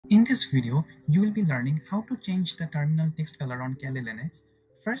In this video, you will be learning how to change the terminal text color on Kali Linux.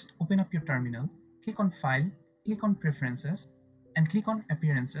 First, open up your terminal, click on File, click on Preferences, and click on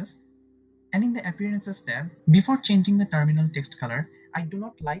Appearances. And in the Appearances tab, before changing the terminal text color, I do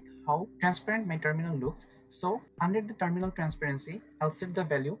not like how transparent my terminal looks. So under the terminal transparency, I'll set the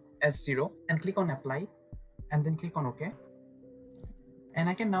value as 0 and click on Apply and then click on OK. And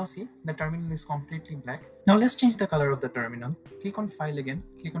I can now see the terminal is completely black. Now let's change the color of the terminal. Click on File again,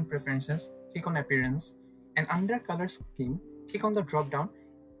 click on Preferences, click on Appearance, and under Color Scheme, click on the drop down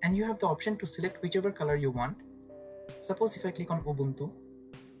and you have the option to select whichever color you want. Suppose if I click on Ubuntu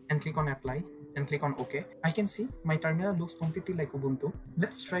and click on Apply and click on OK, I can see my terminal looks completely like Ubuntu.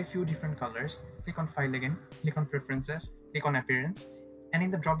 Let's try few different colors. Click on File again, click on Preferences, click on Appearance, and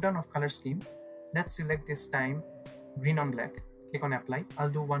in the drop down of Color Scheme, let's select this time green on black. Click on Apply. I'll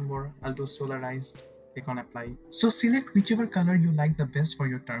do one more. I'll do solarized. Click on Apply. So select whichever color you like the best for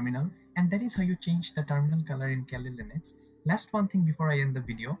your terminal, and that is how you change the terminal color in Kali Linux. Last one thing before I end the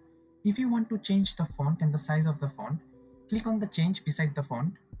video. If you want to change the font and the size of the font, click on the change beside the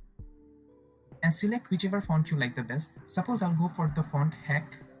font and select whichever font you like the best. Suppose I'll go for the font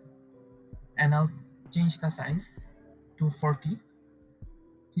Hack and I'll change the size to 40.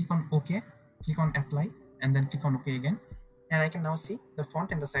 Click on OK, click on Apply, and then click on OK again. And I can now see the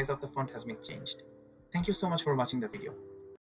font and the size of the font has been changed. Thank you so much for watching the video.